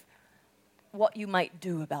of what you might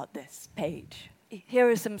do about this page. Here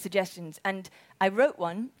are some suggestions, and I wrote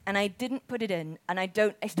one, and I didn't put it in, and I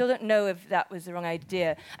still don't know if that was the wrong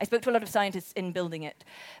idea. I spoke to a lot of scientists in building it,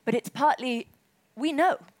 but it's partly, we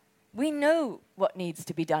know what needs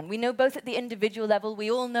to be done. We know both at the individual level,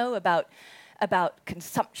 we all know about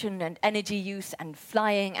consumption and energy use and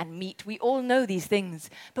flying and meat. We all know these things,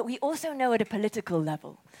 but we also know at a political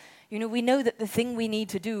level. We know that the thing we need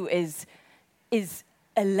to do is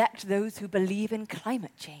elect those who believe in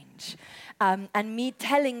climate change. And me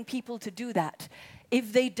telling people to do that,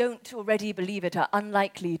 if they don't already believe it, are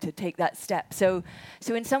unlikely to take that step. So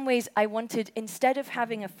in some ways, I wanted, instead of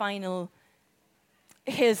having a final,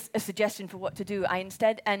 here's a suggestion for what to do, I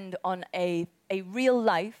instead end on a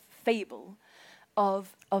real-life fable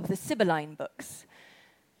of the Sibylline books.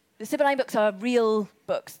 The Sibylline books are real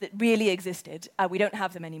books that really existed. We don't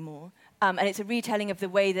have them anymore. And it's a retelling of the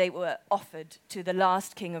way they were offered to the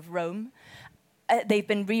last king of Rome. They've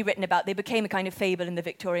been rewritten about, they became a kind of fable in the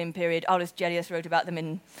Victorian period. Aulus Gellius wrote about them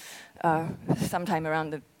in sometime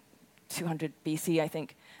around the 200 BC, I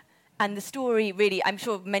think. And the story really, I'm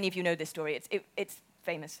sure many of you know this story, it's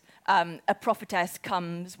famous. A prophetess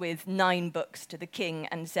comes with 9 books to the king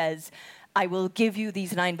and says, I will give you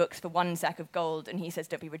these 9 books for 1 sack of gold. And he says,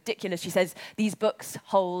 don't be ridiculous. She says, these books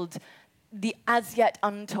hold the as yet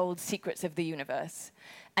untold secrets of the universe.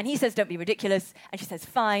 And he says, don't be ridiculous. And she says,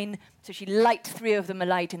 fine. So she lights 3 of them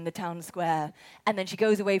alight in the town square. And then she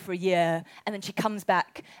goes away for a year. And then she comes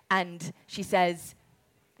back and she says,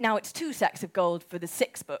 now it's 2 sacks of gold for the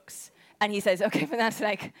 6 books. And he says, okay, but that's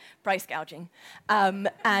like price gouging.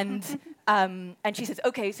 And she says,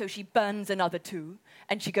 okay, so she burns another 2,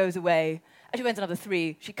 and she goes away. And she burns another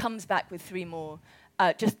 3. She comes back with 3 more,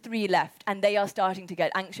 just 3 left. And they are starting to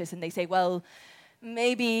get anxious, and they say, well,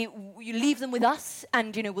 maybe you leave them with us,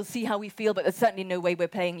 and we'll see how we feel, but there's certainly no way we're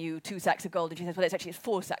paying you 2 sacks of gold. And she says, well, it's actually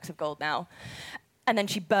 4 sacks of gold now. And then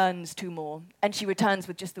she burns 2 more, and she returns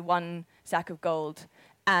with just the 1 sack of gold.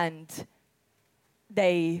 And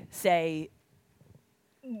they say,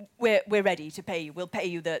 we're ready to pay you. We'll pay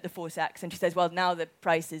you the 4 sacks. And she says, well, now the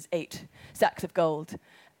price is 8 sacks of gold.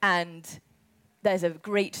 And there's a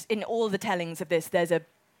great, in all the tellings of this, there's a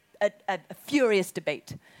furious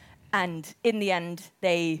debate. And in the end,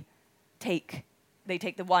 they take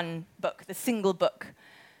the 1 book, the single book,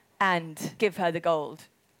 and give her the gold.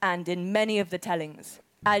 And in many of the tellings,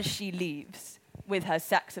 as she leaves with her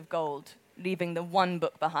sacks of gold, leaving the 1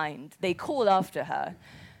 book behind, they call after her,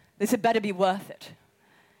 this had better be worth it.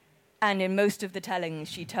 And in most of the tellings,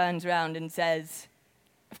 she turns around and says,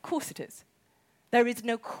 of course it is. There is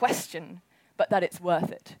no question but that it's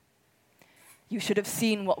worth it. You should have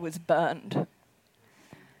seen what was burned.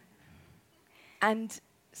 And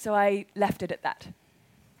so I left it at that.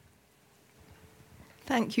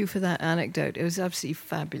 Thank you for that anecdote. It was absolutely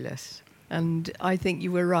fabulous. And I think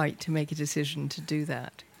you were right to make a decision to do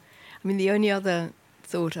that. I mean, the only other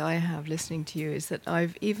thought I have listening to you is that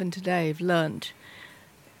even today I've learnt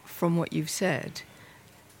from what you've said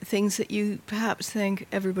things that you perhaps think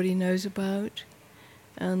everybody knows about.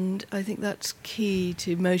 And I think that's key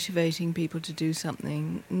to motivating people to do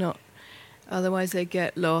something. Otherwise they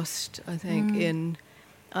get lost, I think, in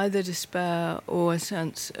either despair or a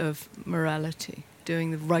sense of morality,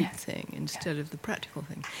 doing the right thing instead of the practical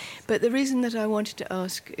thing. But the reason that I wanted to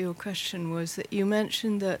ask your question was that you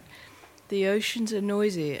mentioned that the oceans are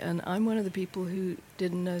noisy, and I'm one of the people who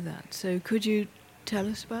didn't know that. So could you tell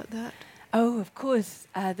us about that? Oh, of course.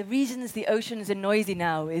 The reasons the oceans are noisy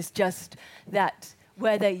now is just that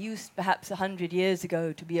where there used perhaps 100 years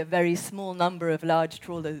ago to be a very small number of large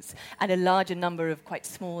trawlers and a larger number of quite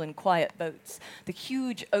small and quiet boats, the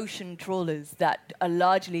huge ocean trawlers that are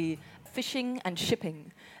largely fishing and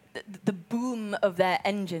shipping, the boom of their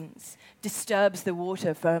engines disturbs the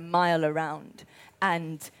water for a mile around.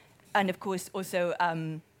 And of course, also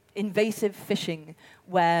invasive fishing,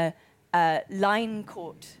 where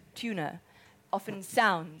line-caught tuna often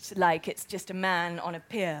sounds like it's just a man on a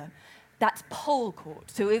pier. That's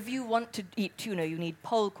pole-caught. So if you want to eat tuna, you need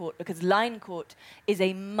pole-caught, because line-caught is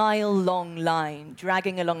a mile-long line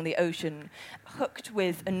dragging along the ocean, hooked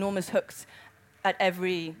with enormous hooks at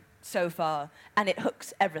every so far, and it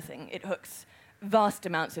hooks everything. It hooks vast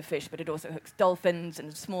amounts of fish, but it also hooks dolphins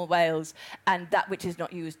and small whales, and that which is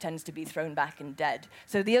not used tends to be thrown back and dead.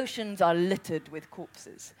 So the oceans are littered with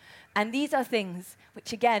corpses. And these are things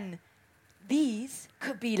which, again, these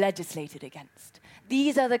could be legislated against.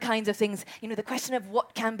 These are the kinds of things, the question of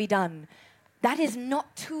what can be done, that is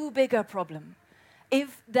not too big a problem.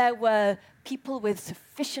 If there were people with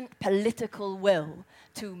sufficient political will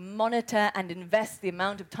to monitor and invest the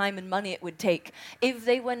amount of time and money it would take, if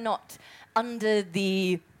they were not under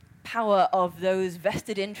the power of those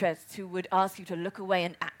vested interests who would ask you to look away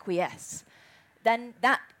and acquiesce, then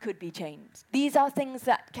that could be changed. These are things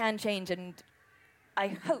that can change, and I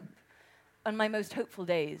hope, on my most hopeful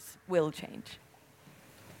days, will change.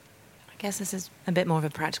 I guess this is a bit more of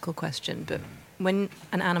a practical question, but when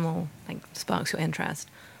an animal sparks your interest,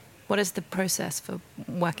 what is the process for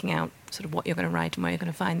working out sort of what you're going to write and where you're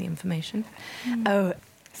going to find the information? Oh,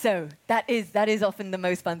 so that is often the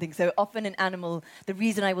most fun thing. So often an animal, the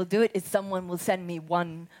reason I will do it is someone will send me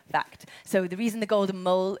one fact. So the reason the golden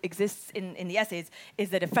mole exists in the essays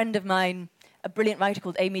is that a friend of mine, a brilliant writer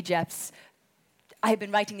called Amy Jeffs, I had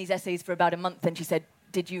been writing these essays for about a month, and she said,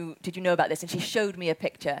 did you know about this? And she showed me a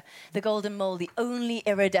picture. The golden mole, the only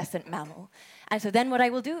iridescent mammal. And so then what I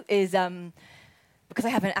will do is, because I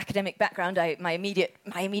have an academic background, my immediate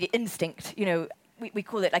instinct, we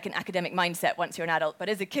call it like an academic mindset once you're an adult, but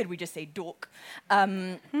as a kid we just say dork,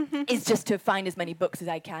 is just to find as many books as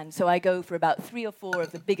I can. So I go for about 3 or 4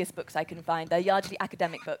 of the biggest books I can find. They're largely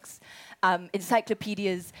academic books.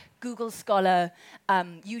 Encyclopedias, Google Scholar,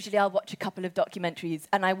 usually I'll watch a couple of documentaries,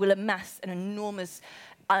 and I will amass an enormous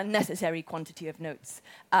unnecessary quantity of notes.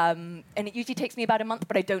 And it usually takes me about a month,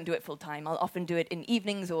 but I don't do it full time. I'll often do it in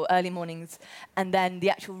evenings or early mornings. And then the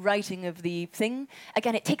actual writing of the thing,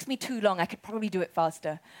 again, it takes me too long. I could probably do it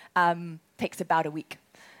faster. Takes about a week.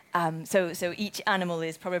 So each animal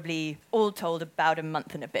is probably, all told, about a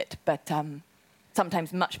month and a bit, but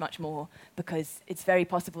sometimes much, much more, because it's very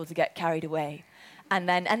possible to get carried away. And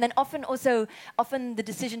then often the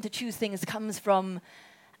decision to choose things comes from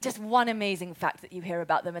just one amazing fact that you hear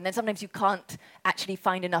about them, and then sometimes you can't actually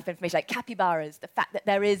find enough information, like capybaras, the fact that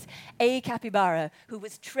there is a capybara who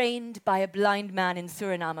was trained by a blind man in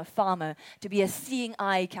Suriname, a farmer, to be a seeing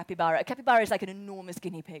eye capybara. A capybara is like an enormous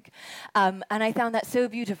guinea pig. And I found that so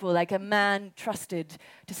beautiful, like a man trusted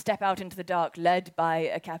to step out into the dark, led by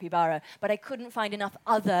a capybara. But I couldn't find enough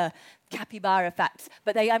other capybara facts,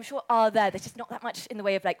 but they, I'm sure, are there. There's just not that much in the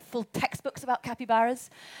way of like full textbooks about capybaras.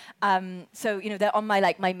 So, they're on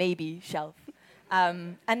my maybe shelf.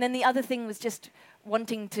 And then the other thing was just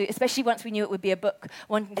wanting to, especially once we knew it would be a book,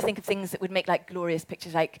 wanting to think of things that would make like glorious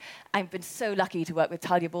pictures. Like, I've been so lucky to work with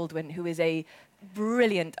Talia Baldwin, who is a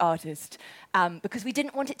brilliant artist, because we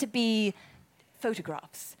didn't want it to be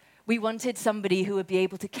photographs. We wanted somebody who would be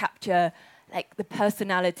able to capture like the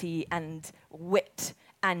personality and wit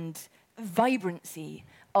and vibrancy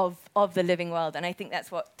of the living world. And I think that's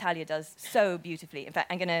what Talia does so beautifully. In fact,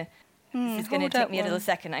 this is going to take me a little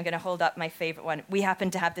second. I'm going to hold up my favorite one. We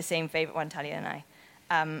happen to have the same favorite one, Talia and I.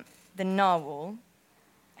 The narwhal.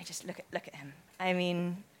 I just look at him. I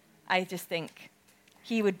mean, I just think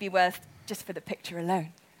he would be worth just for the picture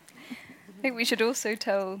alone. I think we should also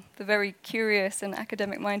tell the very curious and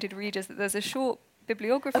academic-minded readers that there's a short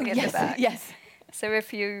bibliography at the back. Yes. So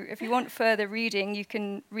if you want further reading, you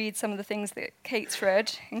can read some of the things that Kate's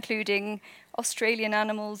read, including Australian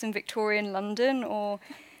Animals in Victorian London, or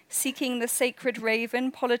Seeking the Sacred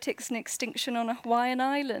Raven, Politics and Extinction on a Hawaiian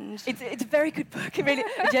Island. It's a very good book.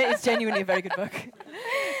 It's genuinely a very good book.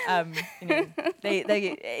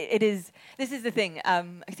 This is the thing.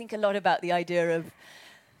 I think a lot about the idea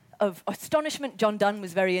of astonishment. John Donne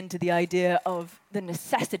was very into the idea of the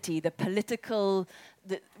necessity, the political,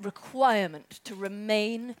 the requirement to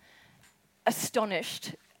remain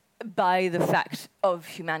astonished by the fact of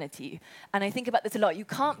humanity. And I think about this a lot. You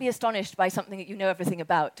can't be astonished by something that you know everything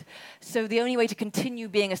about. So the only way to continue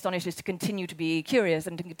being astonished is to continue to be curious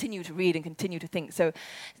and to continue to read and continue to think. So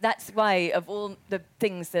that's why, of all the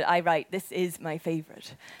things that I write, this is my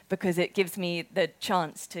favorite, because it gives me the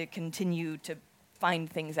chance to continue to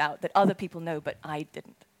find things out that other people know, but I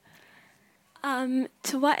didn't.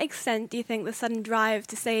 To what extent do you think the sudden drive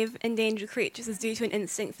to save endangered creatures is due to an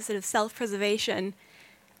instinct for sort of self-preservation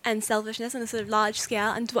and selfishness on a sort of large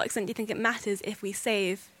scale, and to what extent do you think it matters if we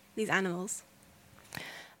save these animals?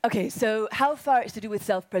 Okay, so how far it's to do with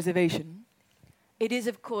self-preservation? It is,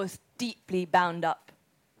 of course, deeply bound up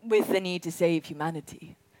with the need to save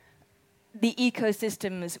humanity. The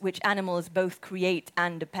ecosystems which animals both create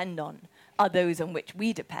and depend on are those on which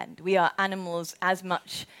we depend. We are animals as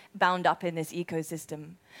much bound up in this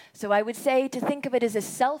ecosystem. So I would say to think of it as a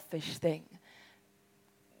selfish thing.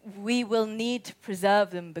 We will need to preserve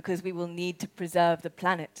them because we will need to preserve the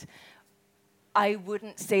planet. I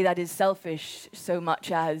wouldn't say that is selfish so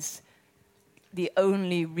much as the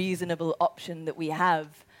only reasonable option that we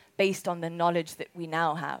have based on the knowledge that we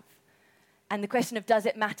now have. And the question of does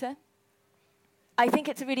it matter? I think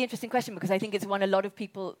it's a really interesting question because I think it's one a lot of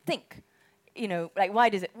people think. Like why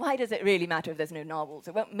does it really matter if there's no narwhals?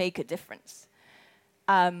 It won't make a difference.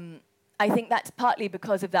 I think that's partly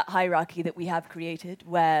because of that hierarchy that we have created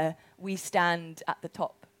where we stand at the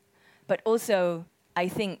top. But also, I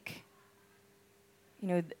think,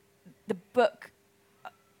 the book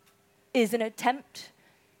is an attempt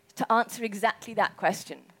to answer exactly that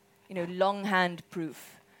question, longhand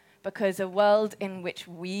proof. Because a world in which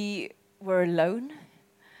we were alone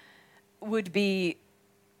would be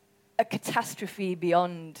a catastrophe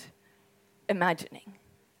beyond imagining.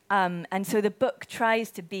 And so the book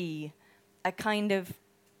tries to be a kind of,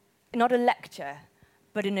 not a lecture,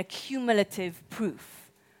 but an accumulative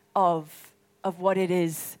proof of what it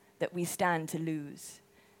is that we stand to lose.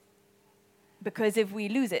 Because if we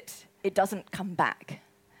lose it, it doesn't come back.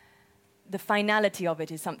 The finality of it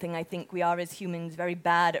is something I think we are as humans very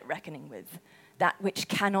bad at reckoning with. That which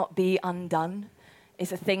cannot be undone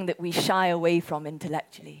is a thing that we shy away from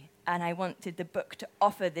intellectually. And I wanted the book to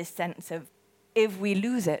offer this sense of, if we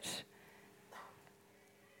lose it,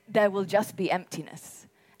 there will just be emptiness.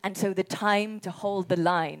 And so the time to hold the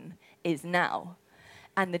line is now.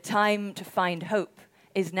 And the time to find hope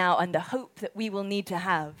is now. And the hope that we will need to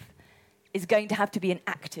have is going to have to be an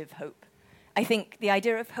active hope. I think the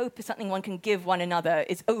idea of hope as something one can give one another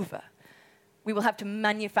is over. We will have to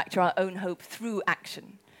manufacture our own hope through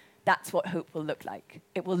action. That's what hope will look like.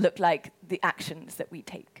 It will look like the actions that we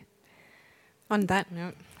take. On that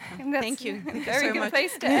note, thank you. Very good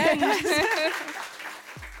place to end.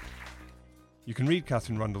 You can read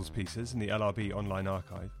Catherine Rundle's pieces in the LRB online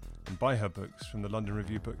archive and buy her books from the London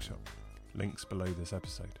Review Bookshop. Links below this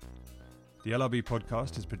episode. The LRB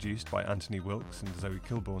podcast is produced by Anthony Wilkes and Zoe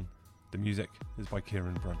Kilbourne. The music is by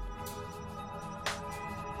Kieran Brunt.